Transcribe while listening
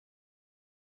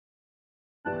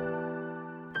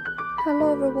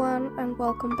Hello everyone and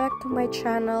welcome back to my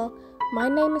channel. My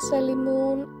name is Ellie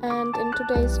Moon and in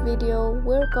today's video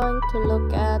we're going to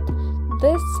look at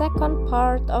this second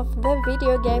part of the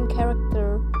video game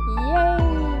character. Yay!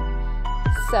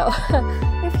 So,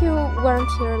 if you weren't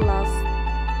here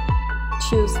last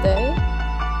Tuesday,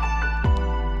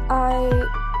 I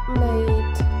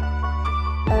made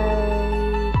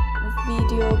a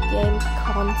video game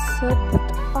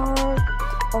concept art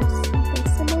or something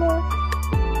similar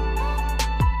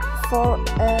for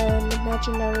an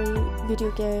imaginary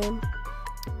video game,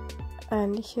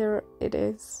 and here it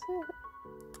is.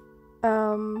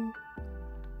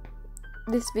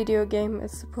 This video game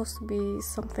is supposed to be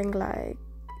something like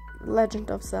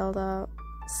Legend of Zelda,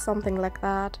 something like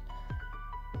that.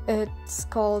 It's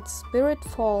called Spirit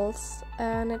Falls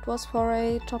and it was for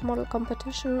a top model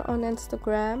competition on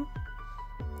Instagram.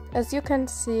 As you can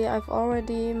see, I've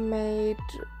already made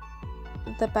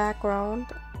the background.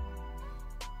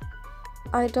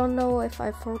 I don't know if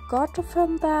I forgot to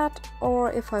film that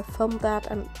or if I filmed that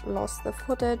and lost the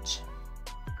footage.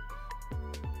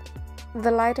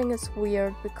 The lighting is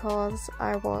weird because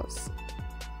I was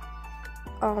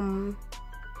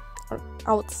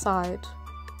outside.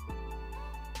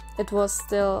 It was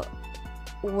still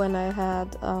when I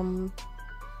had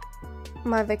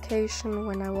my vacation,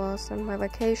 when I was in my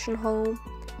vacation home,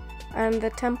 and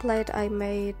the template I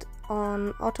made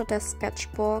on Autodesk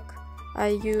Sketchbook, I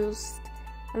used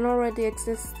an already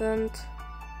existent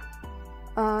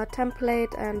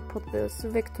template and put this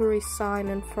victory sign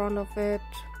in front of it.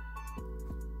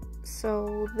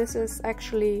 So this is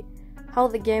actually how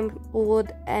the game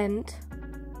would end,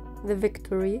 the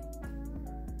victory.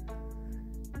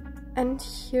 And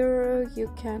here you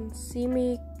can see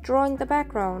me drawing the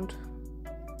background.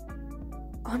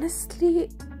 Honestly,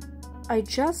 I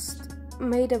just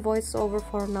made a voiceover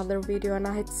for another video and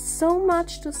I had so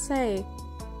much to say.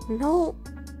 No,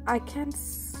 I can't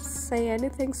say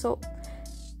anything, so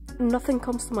nothing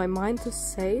comes to my mind to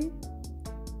say.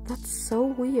 That's so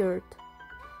weird.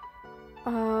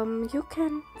 You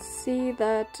can see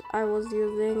that I was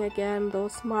using again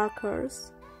those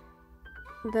markers,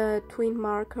 the tween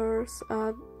markers.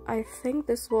 I think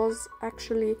this was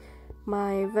actually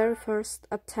my very first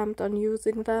attempt on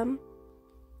using them,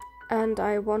 and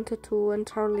I wanted to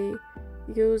entirely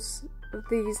use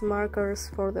these markers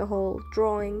for the whole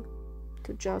drawing,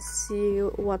 to just see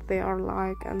what they are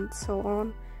like and so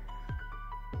on.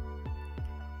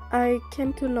 I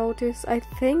came to notice, I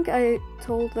think I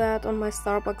told that on my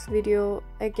Starbucks video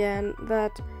again,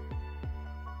 that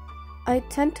I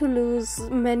tend to lose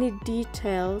many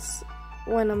details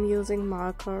when I'm using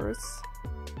markers.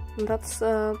 And that's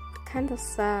kind of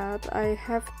sad. I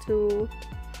have to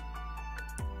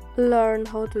learn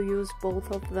how to use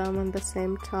both of them at the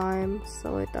same time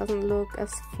so it doesn't look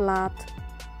as flat.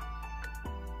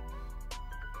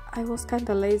 I was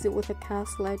kinda lazy with the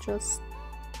castle. I just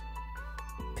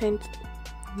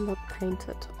not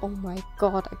painted, oh my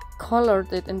god, I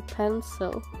colored it in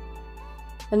pencil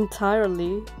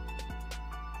entirely.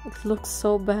 It looks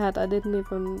so bad. I didn't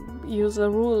even use a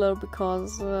ruler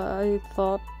because I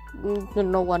thought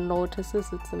no one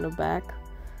notices, it's in the back.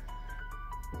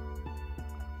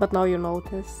 But now you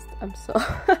noticed. I'm so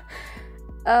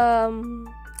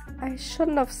I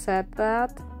shouldn't have said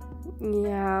that.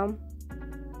 Yeah.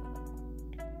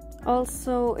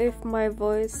 Also, if my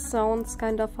voice sounds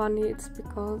kind of funny, it's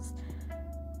because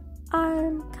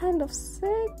I'm kind of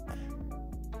sick.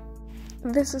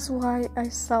 This is why I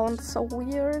sound so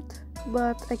weird,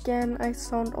 but again, I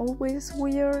sound always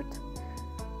weird.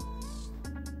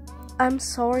 I'm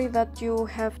sorry that you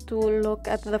have to look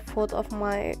at the foot of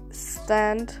my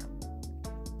stand.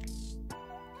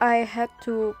 I had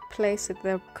to place it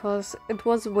there because it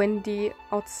was windy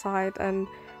outside and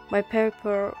my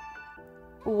paper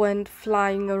went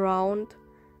flying around,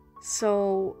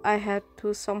 so I had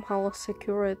to somehow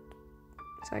secure it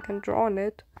so I can draw on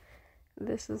it.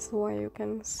 This is why you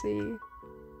can see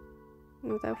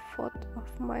the foot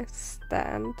of my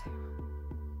stand.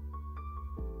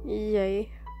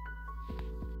 Yay.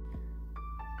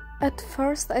 At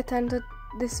first I intended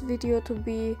this video to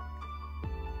be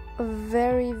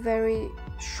very, very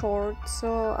short,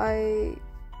 so I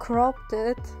cropped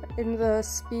it in the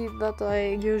speed that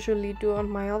I usually do on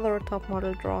my other top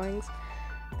model drawings,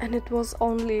 and it was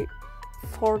only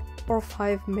 4 or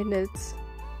 5 minutes,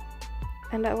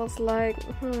 and I was like,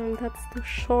 that's too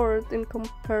short in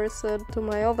comparison to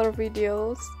my other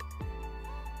videos.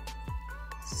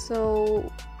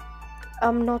 So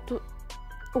I'm not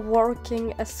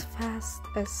working as fast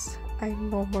as I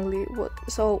normally would,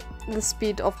 so the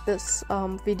speed of this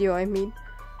video, I mean.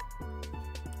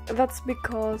 That's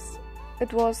because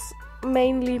it was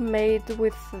mainly made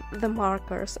with the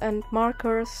markers, and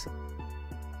markers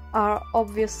are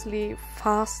obviously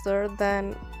faster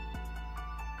than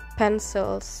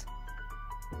pencils,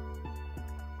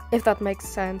 if that makes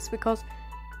sense, because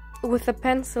with a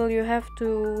pencil you have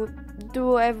to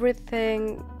do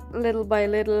everything little by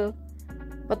little,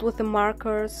 but with the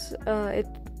markers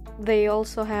they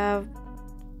also have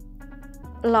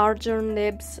larger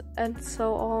nibs and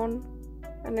so on,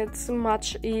 and it's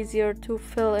much easier to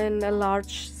fill in a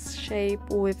large shape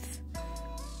with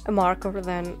a marker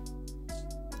than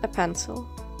a pencil.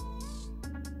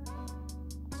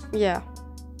 Yeah.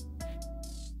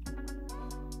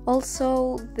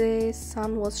 Also, the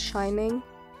sun was shining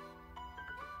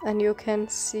and you can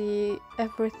see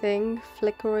everything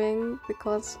flickering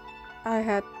because I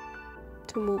had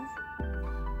to move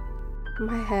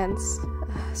my hands,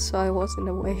 so I was in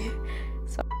the way.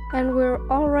 And we're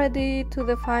already to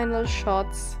the final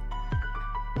shots.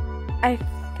 I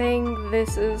think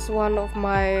this is one of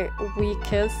my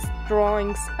weakest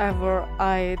drawings ever.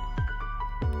 I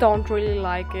don't really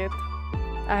like it,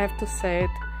 I have to say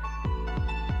it,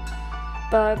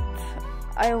 but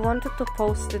I wanted to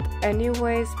post it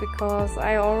anyways because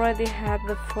I already had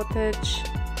the footage,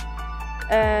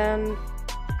 and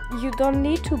you don't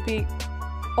need to be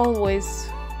always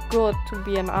good to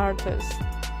be an artist.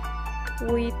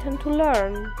 We tend to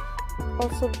learn.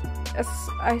 Also, as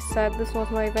I said, this was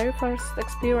my very first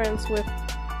experience with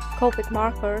Copic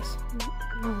markers.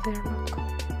 No, they're not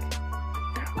Copic.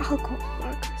 They're alcohol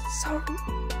markers, sorry.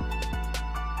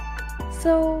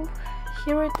 So,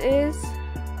 here it is.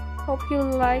 Hope you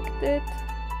liked it.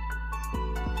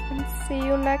 And see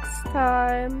you next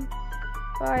time.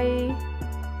 Bye.